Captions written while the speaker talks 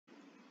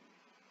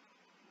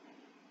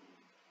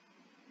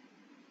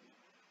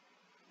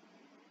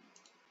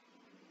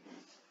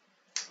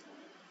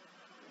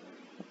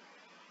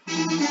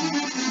Oh,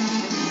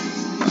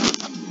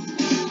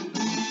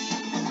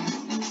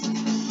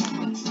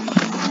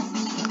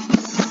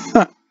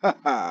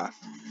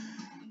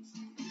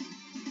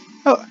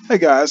 hey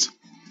guys,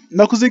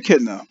 Knuckles the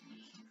Echidna.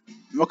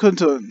 Welcome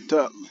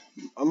to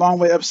a long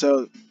way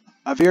episode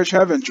of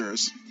VRChat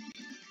Adventures.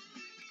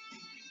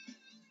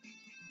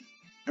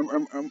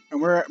 And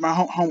we're at my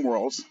home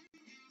worlds,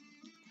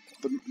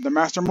 the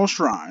Mastermost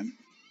Shrine.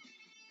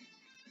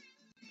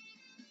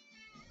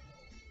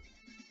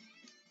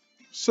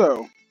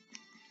 So,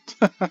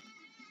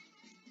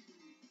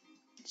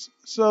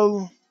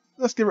 so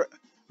let's get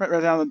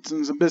right down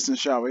to some business,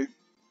 shall we?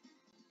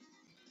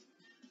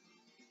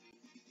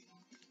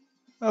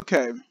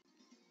 Okay.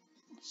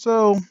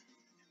 So,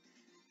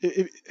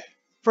 if,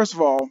 first of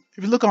all,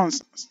 if you look on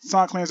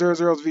Sonic Clan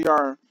 00's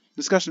VR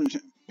discussion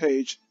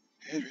page,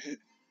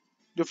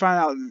 you'll find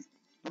out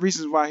the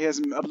reasons why he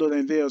hasn't been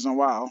uploading videos in a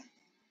while.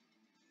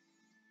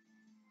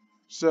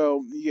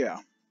 So, yeah.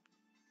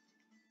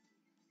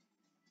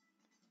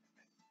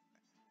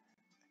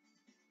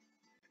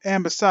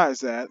 And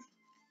besides that,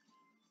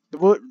 the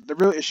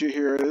real issue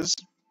here is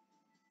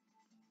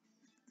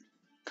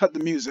cut the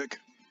music.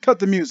 Cut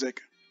the music.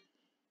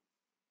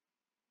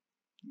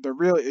 The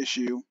real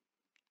issue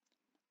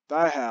that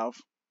I have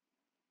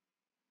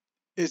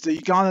is the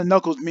Uganda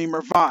Knuckles meme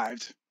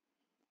revived.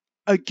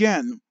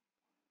 Again,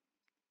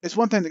 it's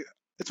one thing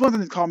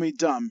to call me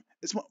dumb.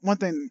 It's one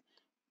thing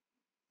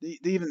to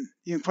even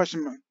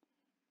question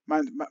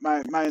my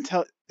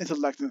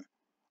intellect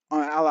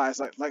on allies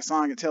like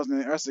Sonic and Tails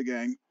and the rest of the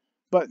gang.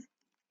 But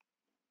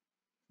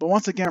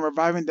once again,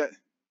 reviving that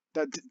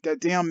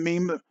damn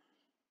meme.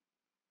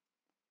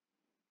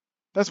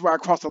 That's where I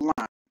crossed the line.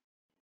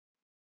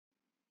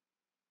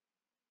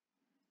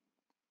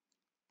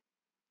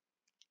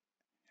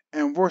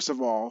 And worst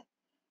of all,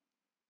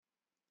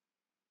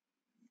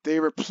 they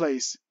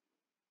replace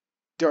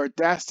their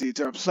audacity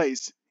to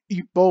replace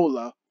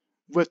Ebola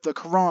with the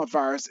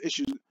coronavirus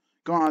issue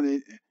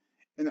going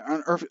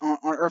on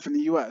Earth in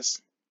the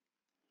U.S.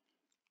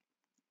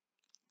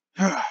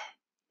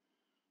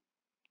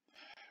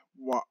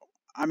 Wow.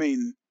 I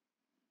mean,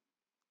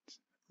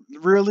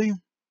 really?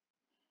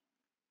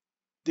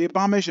 The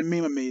abomination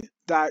meme of me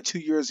died 2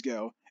 years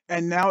ago,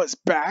 and now it's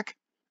back?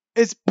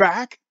 It's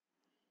back?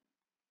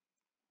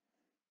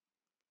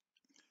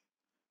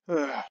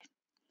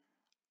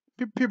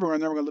 People are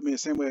never going to look at me the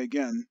same way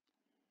again.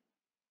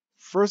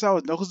 First I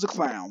was Knuckles the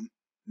Clown.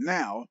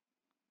 Now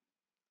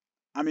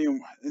I'm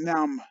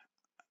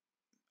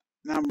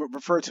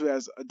referred to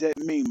as a dead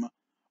meme.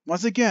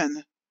 Once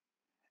again,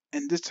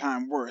 and this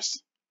time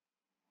worse.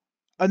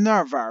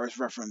 Another virus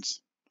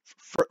reference.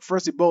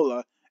 First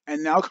Ebola,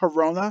 and now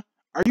Corona?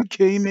 Are you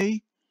kidding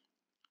me?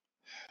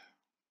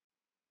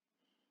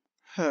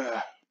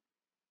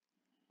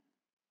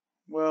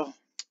 Well,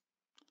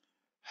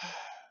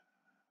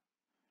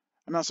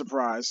 I'm not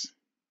surprised.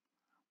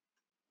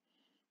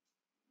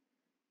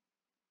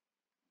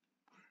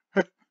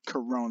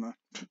 Corona.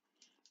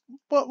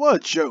 What a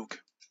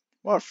joke.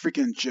 What a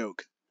freaking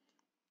joke.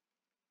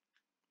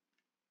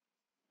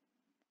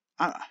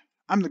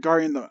 I'm the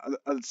guardian of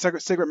the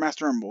sacred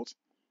Master Emerald.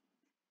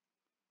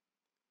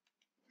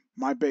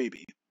 My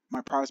baby. My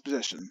prized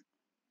possession.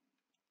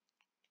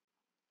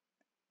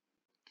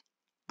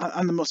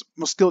 I'm the most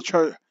skilled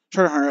treasure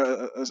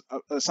hunter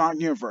of the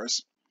Sonic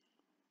universe.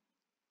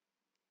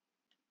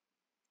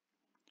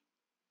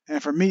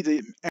 And for me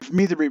to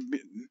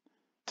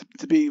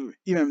be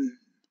even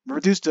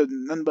reduced to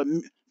nothing but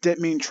dead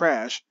mean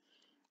trash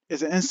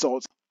is an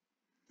insult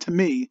to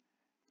me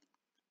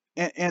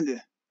and the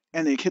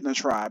Echidna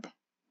tribe.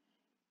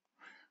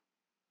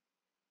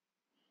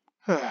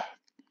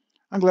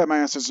 I'm glad my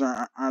ancestors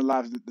aren't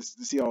alive to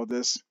see all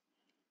this.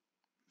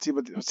 See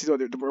what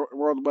the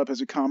world web has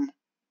become.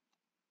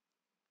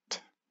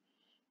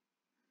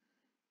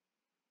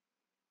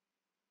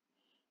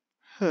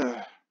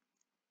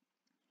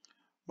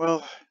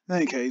 Well, in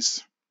any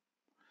case,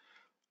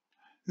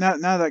 now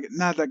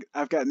that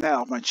I've gotten that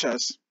off my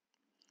chest,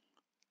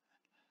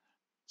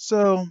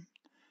 so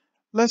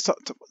let's talk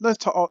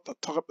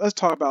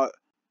about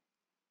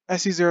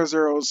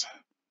SC00's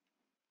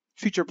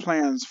future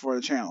plans for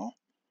the channel.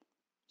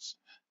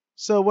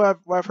 So what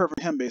I've heard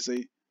from him,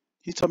 basically,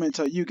 he told me to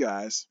tell you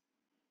guys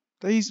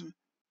that he's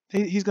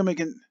gonna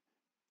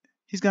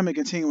be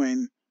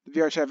continuing the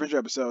VRChat Adventure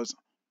episodes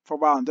for a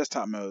while in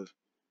desktop mode.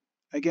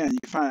 Again, you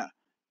can find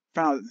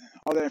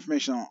all that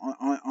information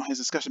on his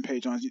discussion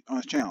page on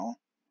his channel.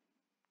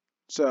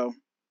 So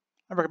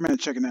I recommend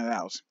checking that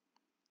out.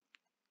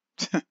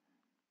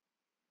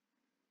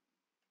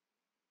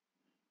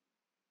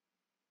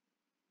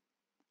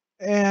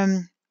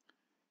 And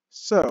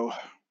so,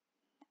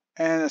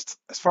 and as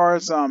far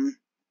as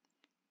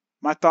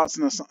my thoughts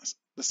on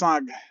the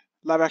Sonic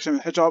live action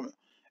Hedgehog,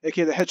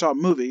 aka the Hedgehog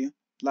movie,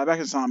 live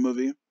action Sonic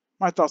movie,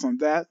 my thoughts on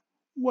that,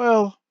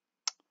 well,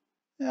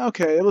 yeah,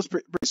 okay, it was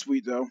pretty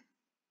sweet though.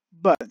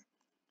 But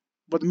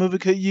what the movie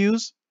could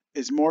use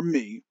is more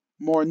me,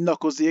 more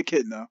Knuckles the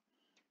Echidna.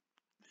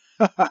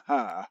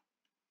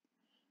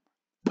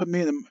 Put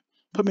me in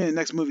put me in the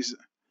next movie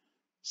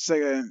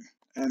second,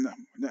 and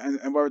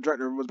whatever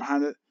director was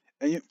behind it,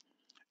 and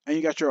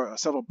you got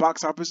yourself a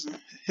box office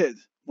hit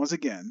once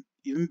again,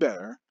 even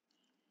better.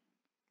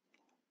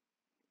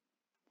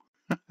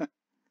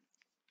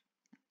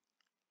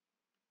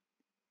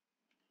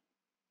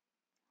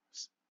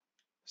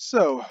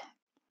 So,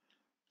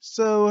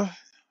 so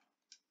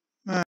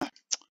uh,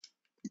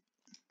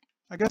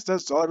 I guess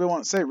that's all I really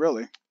want to say,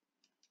 really.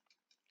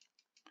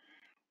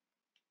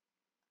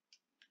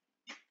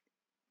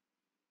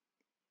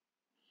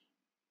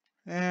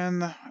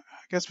 And I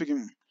guess we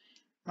can.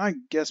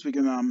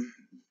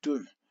 Do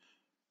it.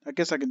 I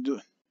guess I can do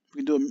it. We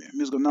can do a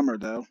musical number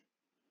though.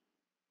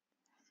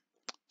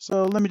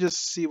 So let me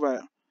just see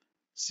what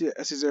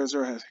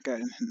SC00 has got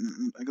in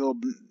a little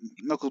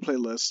Knuckles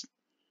playlist.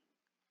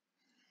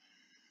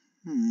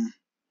 I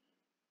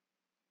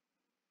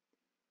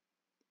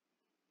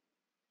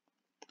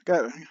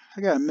gotta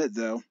admit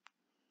though,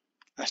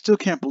 I still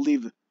can't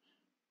believe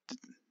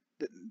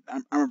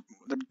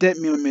the dead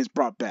meme is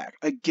brought back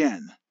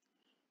again.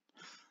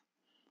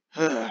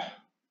 No,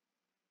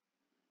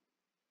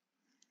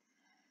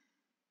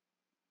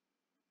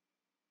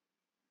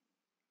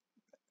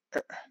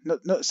 no,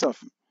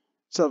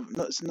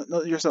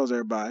 no, yourselves,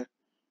 everybody.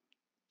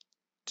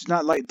 Do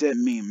not like dead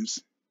memes.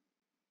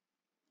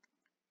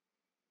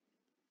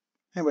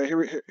 Anyway,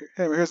 here's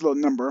a little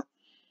number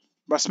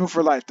by Smooth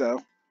for Life, though.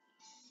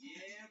 Yeah,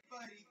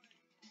 buddy.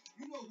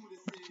 You know who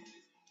this is. And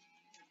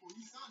for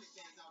you Sonic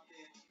fans out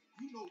there,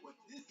 you know what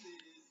this is.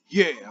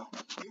 Yeah.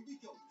 Here we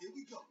go. Here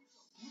we go.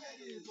 Who that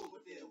is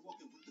over there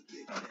walking with the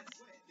big chest?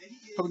 There he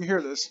is. Hope you can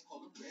hear this. Call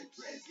him Red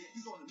Dress. Yeah,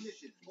 he's on a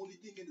mission. Only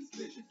thing in his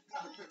vision.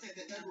 Gotta protect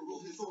that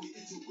emerald, his only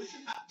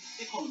intuition.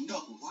 They call him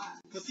Knuckles. Why?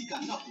 Cause he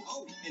got knuckles.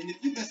 Oh. And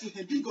if you mess with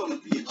him, you're gonna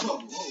be in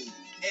trouble. Oh.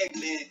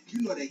 Eggman,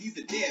 you know that he's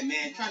a dead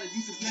man. Trying to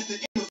use his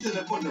method, ain't no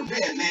stealing from the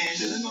red man.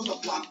 Chilling on the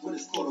block when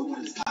it's cold or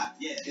when it's hot.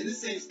 Yeah. In the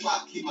same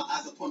spot, keep my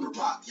eyes up on the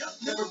rock.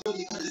 Yep. Never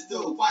really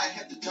understood why I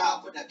had to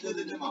drive with that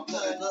feeling in my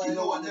blood. You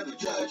know I never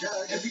judge.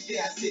 Every day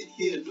I sit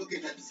here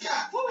looking at the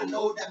sky. I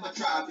know that my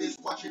tribe is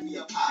watching me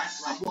up high.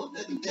 I won't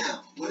let them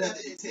down, whatever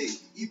it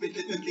takes. Even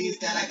if it means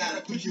that I gotta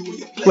put you in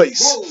your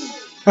place. Whoa.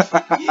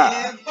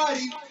 Yeah,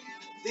 buddy.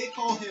 They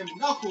call him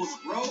Knuckles,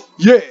 bro.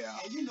 Yeah.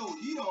 And you know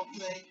he don't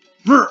play.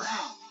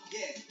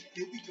 Yeah,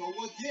 here we go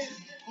again.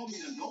 Call me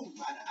the Lone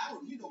Rider. I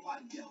don't need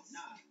nobody else. Nah,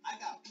 I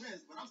got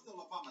friends, but I'm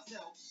still up by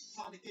myself.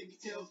 Sonic gave me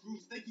tails,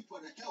 Bruce. Thank you for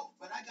the help,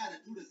 but I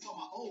gotta do this on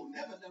my own.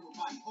 Never let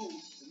nobody hold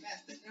the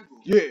Master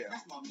Emerald. Yeah.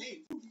 That's my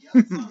main food.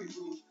 Sorry,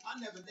 Bruce. I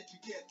never let you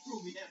get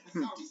through me. And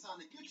sorry,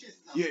 Sonic. Your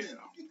chances are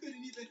slim. You couldn't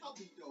even help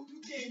me though.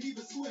 You can't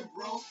even swim,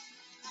 bro.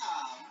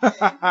 Ah,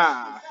 man,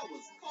 that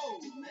was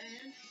cold,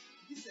 man.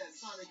 You said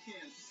Sonic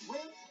can't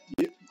swim?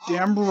 Yep,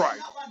 damn right.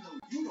 Now I know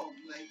you don't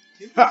play.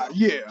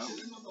 Yeah.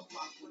 Chilling on the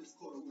block when it's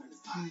cold or when it's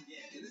hot.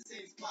 Yeah, in the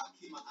same spot,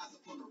 keep my eyes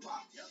up on the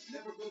rock.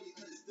 Never really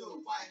understood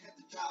why I had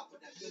to drive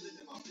with that feeling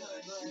in my blood.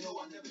 You know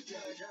I never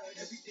judge.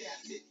 Every day I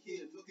sit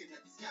here looking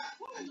at the sky.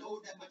 I know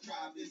that my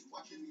tribe is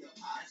watching me up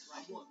high. I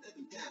won't let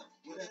them down,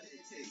 whatever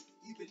it takes.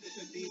 Even if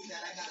it means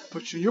that I gotta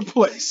put you in your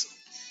place.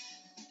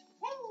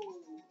 Woo!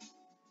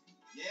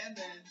 Yeah,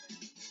 man.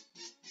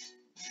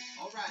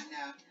 All right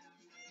now,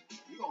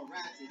 we gonna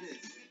ride to this.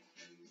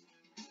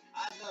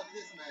 I love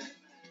this, man.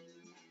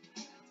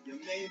 Your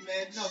main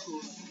man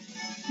Knuckles.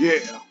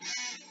 Yeah.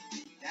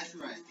 That's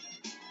right.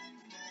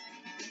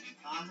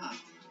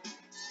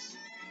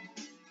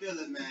 Feel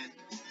it, man.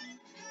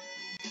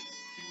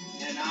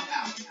 And I'm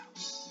out.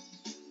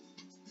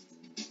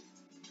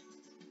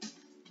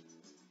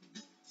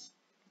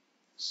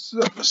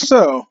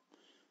 So,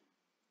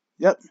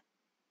 yep.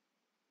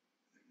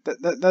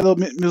 That little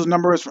music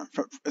number is from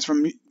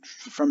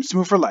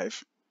Smooth for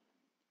Life.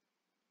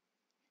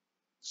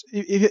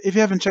 If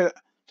you haven't checked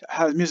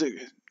out his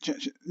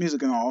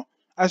music and all,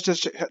 I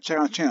just check out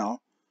the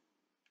channel.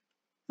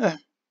 Yeah,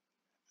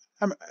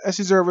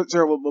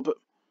 SC00 will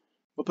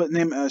put the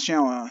name of the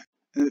channel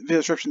in the video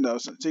description though,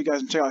 so you guys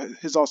can check out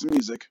his awesome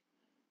music.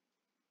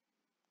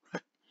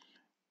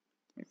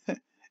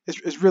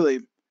 It's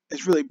really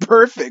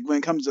perfect when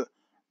it comes to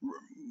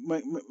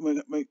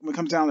when it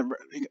comes down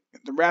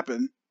to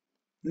rapping,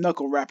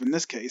 knuckle rap in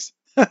this case.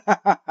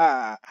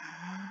 All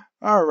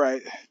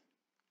right.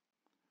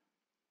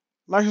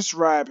 Like,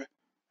 subscribe,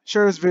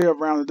 share this video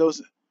around to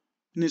those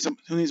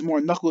who needs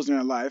more Knuckles in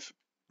their life,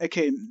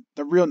 aka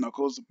the real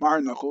Knuckles, my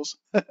Knuckles,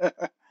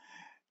 and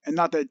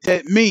not that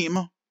dead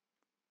meme.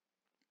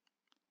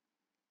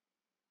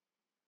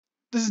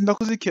 This is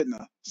Knuckles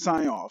Echidna,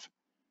 signing off.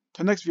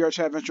 Till next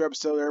VRChat Adventure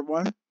episode,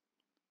 everyone.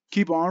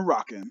 Keep on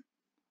rocking.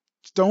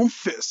 Stone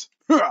Fist.